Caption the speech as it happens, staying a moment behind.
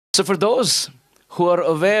So for those who are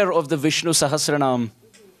aware of the Vishnu Sahasranam,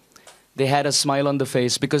 they had a smile on the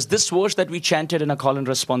face, because this verse that we chanted in a call and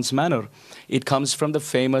response manner, it comes from the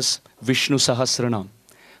famous Vishnu Sahasranam.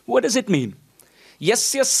 What does it mean?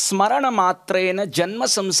 Yasya smarana matrena janma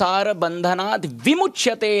samsara bandhanad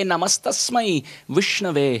vimuchyate namastasmai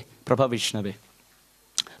Vishnave Prabha Vishnave.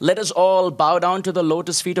 Let us all bow down to the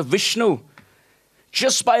lotus feet of Vishnu,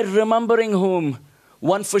 just by remembering whom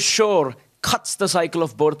one for sure cuts the cycle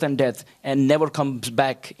of birth and death and never comes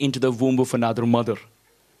back into the womb of another mother.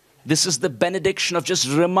 This is the benediction of just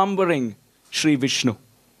remembering Sri Vishnu.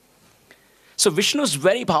 So Vishnu is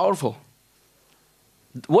very powerful.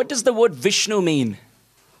 What does the word Vishnu mean?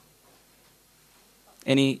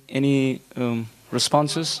 Any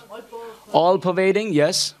responses? All pervading,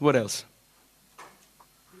 yes. What else?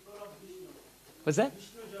 What's that?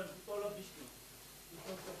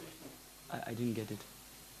 I didn't get it.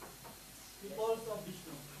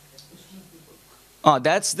 Ah,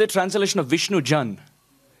 that's the translation of Vishnu Jan.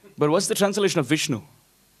 But what's the translation of Vishnu?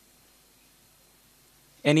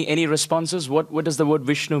 Any responses? What does the word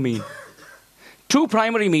Vishnu mean? Two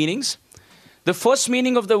primary meanings. The first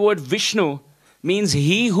meaning of the word Vishnu means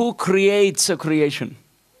he who creates a creation.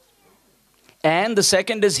 And the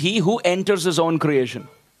second is he who enters his own creation.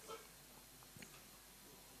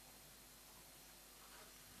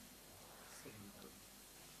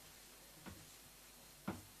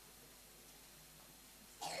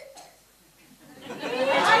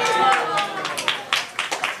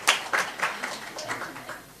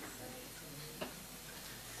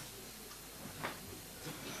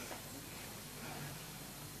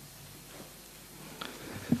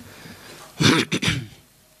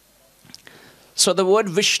 So the word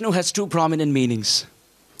Vishnu has two prominent meanings.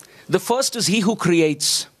 The first is he who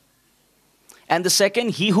creates. And the second,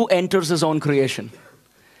 he who enters his own creation.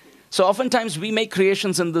 So oftentimes we make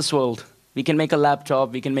creations in this world. We can make a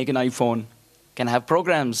laptop, we can make an iPhone, can have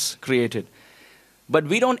programs created. But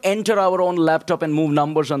we don't enter our own laptop and move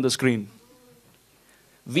numbers on the screen.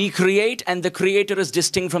 We create, and the creator is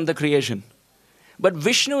distinct from the creation. But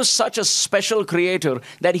Vishnu is such a special creator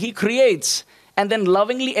that he creates and then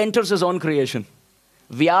lovingly enters his own creation.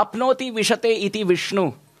 Vyapnoti vishate iti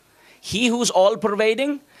Vishnu. He who's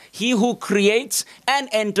all-pervading, he who creates and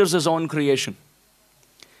enters his own creation.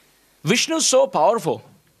 Vishnu is so powerful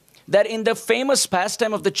that in the famous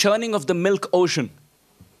pastime of the churning of the milk ocean,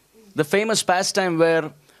 the famous pastime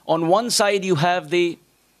where on one side you have the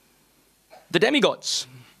demigods,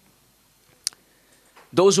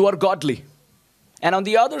 those who are godly, and on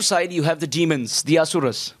the other side you have the demons, the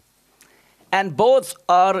asuras. And both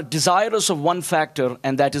are desirous of one factor,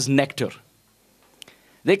 and that is nectar.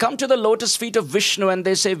 They come to the lotus feet of Vishnu and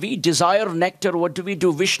they say, we desire nectar, what do we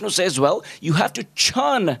do? Vishnu says, well, you have to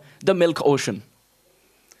churn the milk ocean.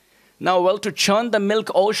 Now, well, to churn the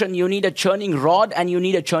milk ocean, you need a churning rod and you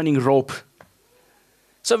need a churning rope.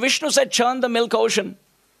 So Vishnu said, churn the milk ocean.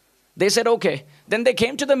 They said, okay. Then they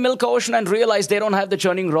came to the milk ocean and realized they don't have the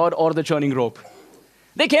churning rod or the churning rope.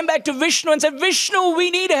 They came back to Vishnu and said, Vishnu,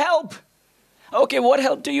 we need help. Okay, what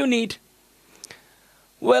help do you need?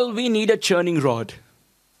 Well, we need a churning rod.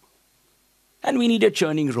 And we need a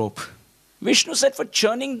churning rope. Vishnu said for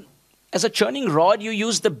churning, as a churning rod, you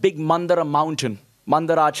use the big Mandara mountain,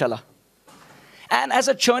 Mandarachala. And as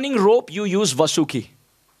a churning rope, you use Vasuki,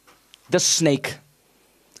 the snake.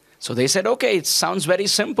 So they said, okay, it sounds very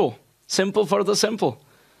simple. Simple for the simple.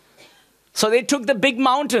 So they took the big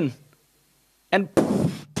mountain and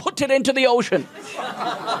put it into the ocean.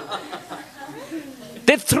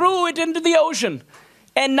 They threw it into the ocean.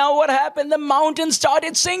 And now what happened? The mountain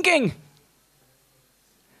started sinking.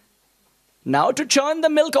 Now to churn the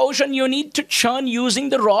milk ocean, you need to churn using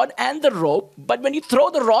the rod and the rope. But when you throw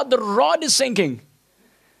the rod is sinking.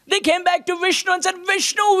 They came back to Vishnu and said,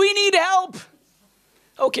 Vishnu, we need help.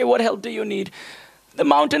 Okay, what help do you need? The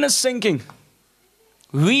mountain is sinking.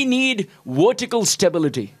 We need vertical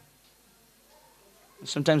stability.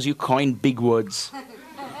 Sometimes you coin big words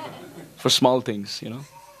for small things, you know.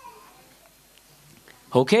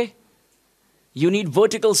 Okay, you need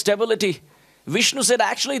vertical stability. Vishnu said,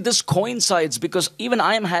 actually, this coincides because even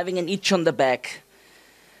I am having an itch on the back.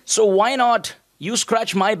 So why not you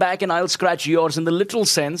scratch my back and I'll scratch yours? In the literal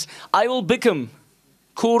sense, I will become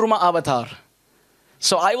Kurma avatar.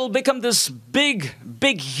 So I will become this big,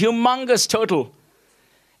 humongous turtle.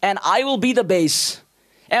 And I will be the base.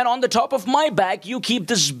 And on the top of my back, you keep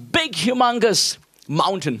this big, humongous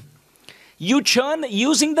mountain. You churn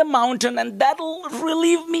using the mountain and that'll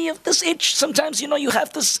relieve me of this itch. Sometimes, you know, you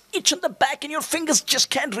have this itch in the back and your fingers just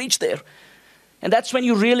can't reach there. And that's when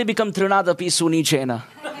you really become Trinadapi Suni Chena.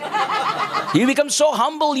 You become so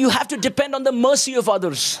humble, you have to depend on the mercy of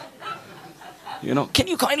others. Can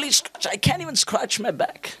you kindly scratch? I can't even scratch my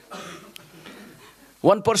back.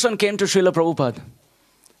 One person came to Srila Prabhupada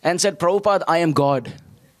and said, Prabhupada, I am God.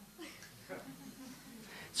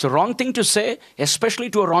 It's a wrong thing to say, especially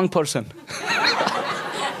to a wrong person.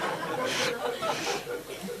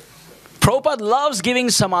 Prabhupada loves giving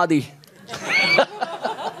samadhi.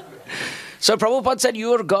 So Prabhupada said,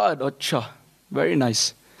 you are God. Achha, very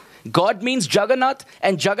nice. God means Jagannath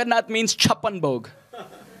and Jagannath means Chappan Bhog.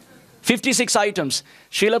 56 items.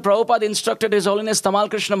 Srila Prabhupada instructed His Holiness Tamal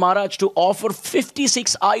Krishna Maharaj to offer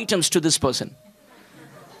 56 items to this person.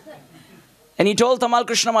 And he told Tamal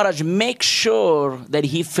Krishna Maharaj, make sure that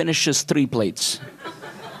he finishes 3 plates.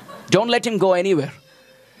 Don't let him go anywhere.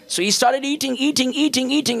 So he started eating.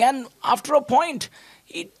 And after a point,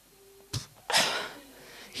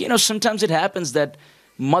 sometimes it happens that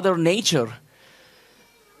Mother Nature,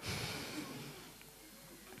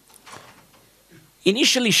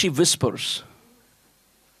 initially she whispers.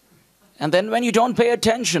 And then when you don't pay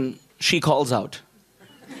attention, she calls out.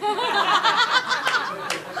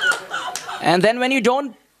 And then when you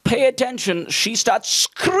don't pay attention, she starts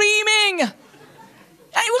screaming. And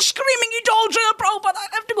he was screaming. He told Srila Prabhupada, I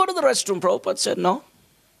have to go to the restroom. Prabhupada said, no,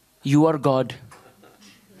 you are God.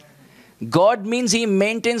 God means He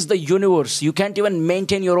maintains the universe. You can't even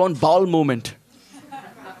maintain your own bowel movement.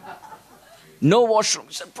 No washroom.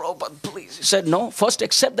 He said, Prabhupada, please. He said, no, first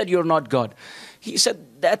accept that you're not God. He said,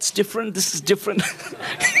 that's different. This is different.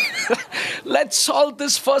 Let's solve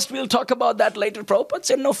this first. We'll talk about that later. Prabhupada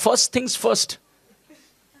said, no, first things first.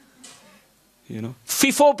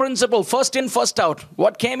 FIFO principle, first in, first out.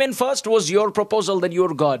 What came in first was your proposal that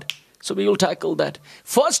you're God. So we will tackle that.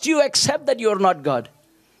 First you accept that you're not God.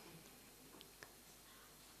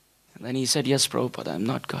 And then he said, yes, Prabhupada, I'm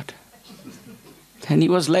not God. And he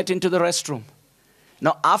was let into the restroom.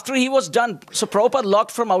 Now, after he was done, so Prabhupada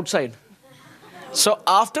locked from outside. So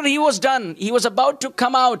after he was done, he was about to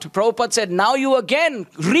come out. Prabhupada said, now you again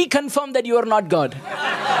reconfirm that you are not God.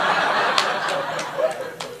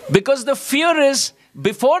 Because the fear is,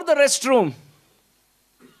 before the restroom,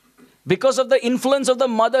 because of the influence of the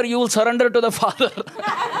mother, you will surrender to the father.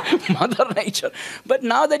 Mother Nature. But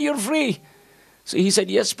now that you're free. So he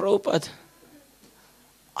said, yes, Prabhupada,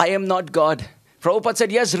 I am not God. Prabhupada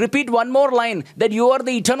said, yes, repeat one more line, that you are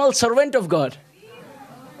the eternal servant of God.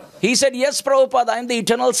 He said, yes, Prabhupada, I am the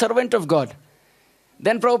eternal servant of God.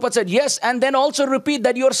 Then Prabhupada said, yes, and then also repeat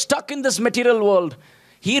that you are stuck in this material world.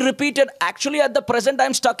 He repeated, actually at the present I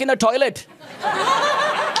am stuck in a toilet.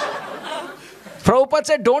 Prabhupada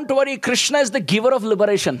said, don't worry, Krishna is the giver of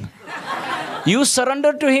liberation. You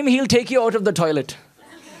surrender to Him, He'll take you out of the toilet.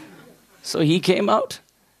 So he came out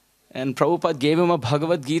and Prabhupada gave him a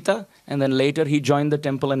Bhagavad Gita, and then later he joined the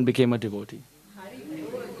temple and became a devotee.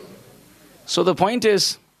 So the point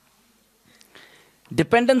is,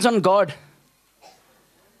 dependence on God.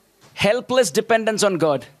 Helpless dependence on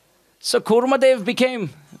God. So Kurmadev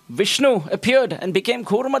became, Vishnu appeared and became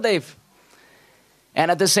Kurmadev.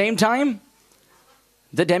 And at the same time,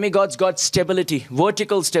 the demigods got stability,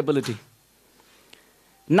 vertical stability.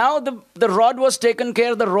 Now the rod was taken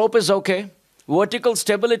care, the rope is okay. Vertical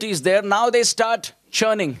stability is there. Now they start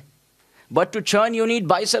churning. But to churn, you need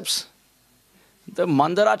biceps. The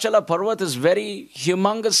Mandarachala Parvat is very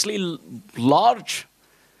humongously large.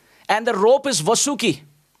 And the rope is Vasuki,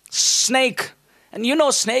 snake. And you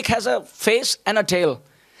know, snake has a face and a tail.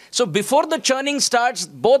 So before the churning starts,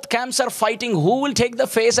 both camps are fighting who will take the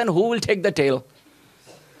face and who will take the tail.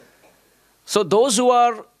 So those who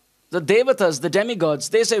are the devatas, the demigods,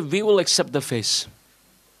 they say, we will accept the face.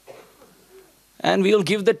 And we will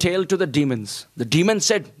give the tail to the demons. The demons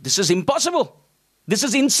said, this is impossible. This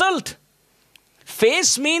is insult.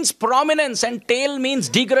 Face means prominence and tail means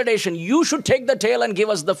degradation. You should take the tail and give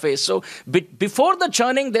us the face. So before the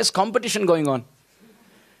churning, there's competition going on.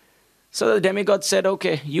 So the demigod said,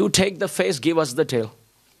 okay, you take the face, give us the tail.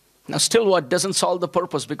 Now still what? Doesn't solve the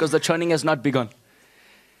purpose because the churning has not begun.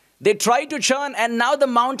 They try to churn and now the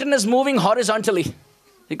mountain is moving horizontally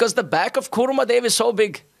because the back of Kurmadev is so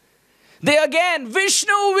big. They again,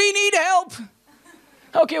 Vishnu, we need help.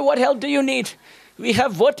 Okay, what help do you need? We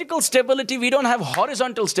have vertical stability, we don't have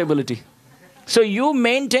horizontal stability. So you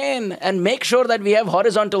maintain and make sure that we have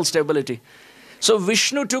horizontal stability. So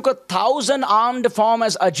Vishnu took 1,000-armed form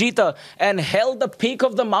as Ajita and held the peak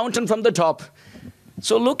of the mountain from the top.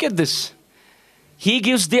 So look at this. He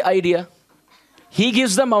gives the idea. He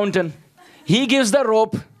gives the mountain. He gives the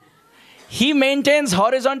rope. He maintains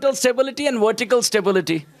horizontal stability and vertical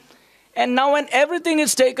stability. And now when everything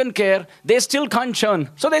is taken care, they still can't churn.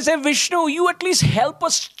 So they say, Vishnu, you at least help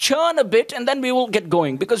us churn a bit and then we will get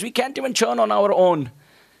going, because we can't even churn on our own.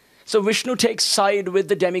 So Vishnu takes side with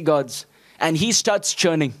the demigods and he starts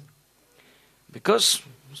churning. Because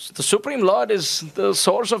the Supreme Lord is the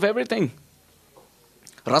source of everything.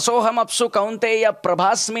 Rasoham apsu kaunteya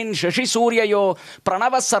prabhasmin shashi suryayo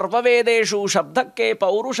pranava sarvavedeshu shabdakke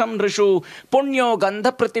paurusham rishu punyo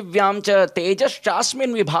gandha prativyam cha tejas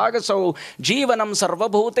chasmin vibhagasau jivanam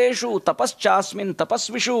sarvabhuteshu tapas chasmin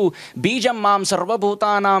tapasvishu bijam mam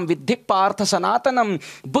sarvabhutanam viddhi partha sanatanam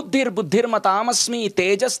buddhir buddhir matamasmi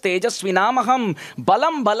tejas tejasvinamaham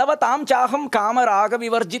balam balavatam chaham kama raga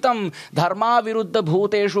vivarjitam dharma viruddha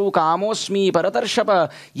bhuteshu kamosmi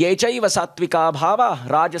paratarshapa yechaiva satvika bhava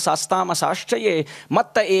Rajasastam asashchaye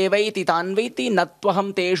matta evaiti tanvaiti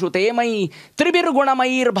natvaham teshu temai tribir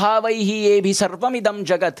gunamair bhavaihi ebhi sarvamidam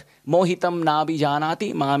jagat mohitam nabi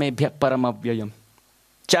janati mamebhya paramavyayam.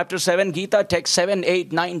 Chapter 7 Gita, text 7,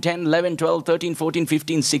 8, 9, 10, 11, 12, 13, 14,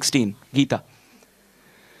 15, 16 Gita.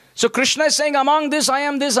 So Krishna is saying, among this I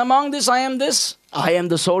am this, among this I am this. I am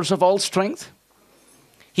the source of all strength.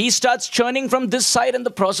 He starts churning from this side and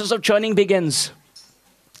the process of churning begins.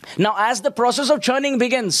 Now, as the process of churning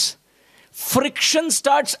begins, friction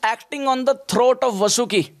starts acting on the throat of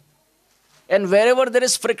Vasuki. And wherever there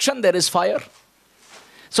is friction, there is fire.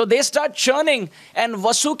 So they start churning and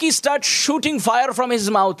Vasuki starts shooting fire from his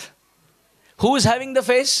mouth. Who is having the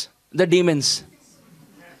face? The demons.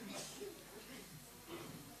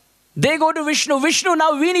 They go to Vishnu. Vishnu,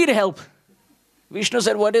 now we need help. Vishnu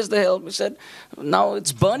said, what is the help? He said, now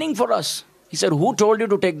it's burning for us. He said, who told you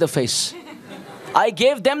to take the face? I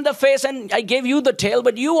gave them the face and I gave you the tail,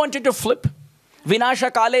 but you wanted to flip.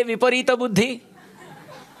 Vinasha kale viparita buddhi.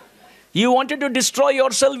 You wanted to destroy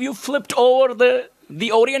yourself. You flipped over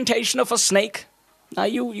the orientation of a snake. Now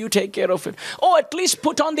you take care of it. Oh, at least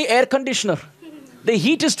put on the air conditioner. The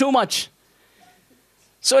heat is too much.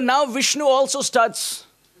 So now Vishnu also starts,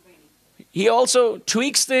 he also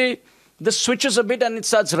tweaks the switches a bit and it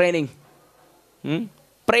starts raining.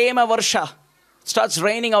 Prema varsha. Starts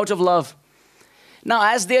raining out of love.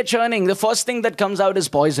 Now, as they're churning, the first thing that comes out is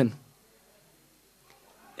poison.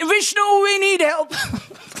 Vishnu, we need help.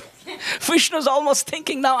 Vishnu's almost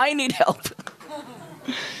thinking, now I need help.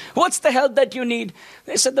 What's the help that you need?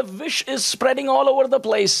 They said, the vish is spreading all over the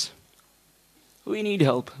place. We need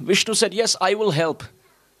help. Vishnu said, yes, I will help,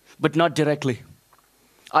 but not directly.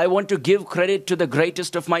 I want to give credit to the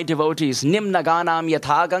greatest of my devotees. Nimnaganam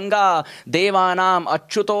yatha Ganga, Devanam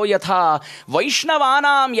achyuto yatha,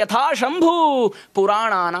 Vaishnavanam yatha Shambhu,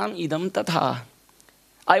 Purananam idam tatha.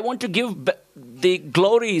 I want to give the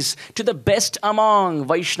glories to the best among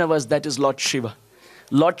Vaishnavas, that is Lord Shiva.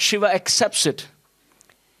 Lord Shiva accepts it.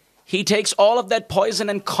 He takes all of that poison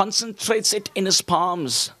and concentrates it in his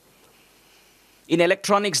palms. In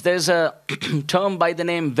electronics, there's a term by the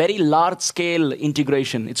name very large-scale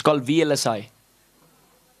integration. It's called VLSI.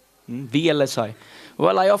 VLSI.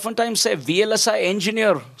 Well, I oftentimes say VLSI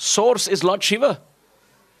engineer source is Lord Shiva.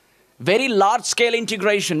 Very large-scale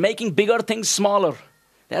integration, making bigger things smaller.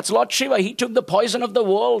 That's Lord Shiva. He took the poison of the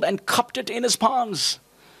world and cupped it in his palms.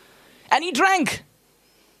 And he drank.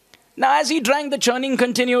 Now, as he drank, the churning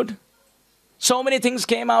continued. So many things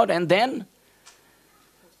came out, and then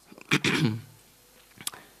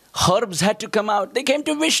herbs had to come out. They came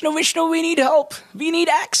to Vishnu. Vishnu, we need help. We need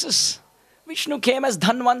access. Vishnu came as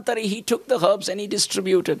Dhanvantari. He took the herbs and he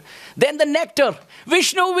distributed. Then the nectar.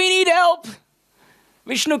 Vishnu, we need help.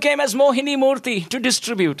 Vishnu came as Mohini Murti to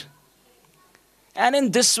distribute. And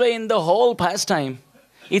in this way, in the whole pastime,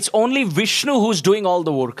 it's only Vishnu who's doing all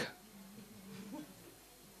the work.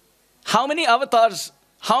 How many avatars,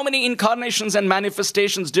 how many incarnations and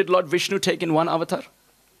manifestations did Lord Vishnu take in one avatar?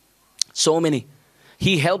 So many.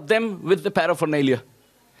 He helped them with the paraphernalia.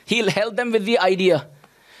 He helped them with the idea.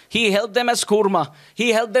 He helped them as Kurma. He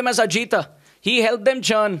helped them as Ajita. He helped them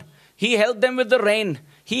churn. He helped them with the rain.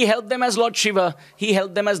 He helped them as Lord Shiva. He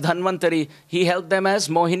helped them as Dhanvantari. He helped them as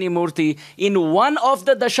Mohini Murti. In one of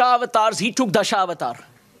the Dashavatars, he took Dashavatar.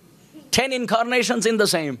 10 incarnations in the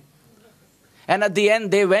same. And at the end,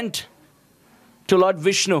 they went to Lord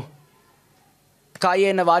Vishnu.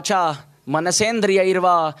 Kayena vacha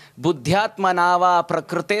manasendriyairva buddhyatmanava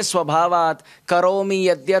prakrite swabhavat karomi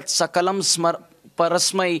yadyat sakalam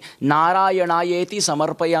parasmai narayanayeti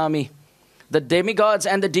samarpayami. The demigods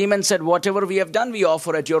and the demons said, whatever we have done, we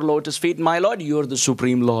offer at your lotus feet. My Lord, you are the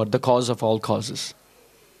Supreme Lord, the cause of all causes.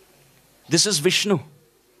 This is Vishnu.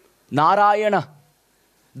 Narayana.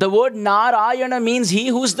 The word Narayana means he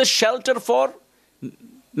who is the shelter for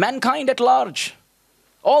mankind at large.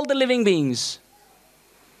 All the living beings.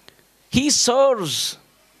 He serves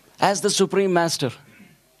as the Supreme Master,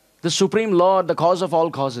 the Supreme Lord, the cause of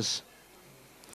all causes.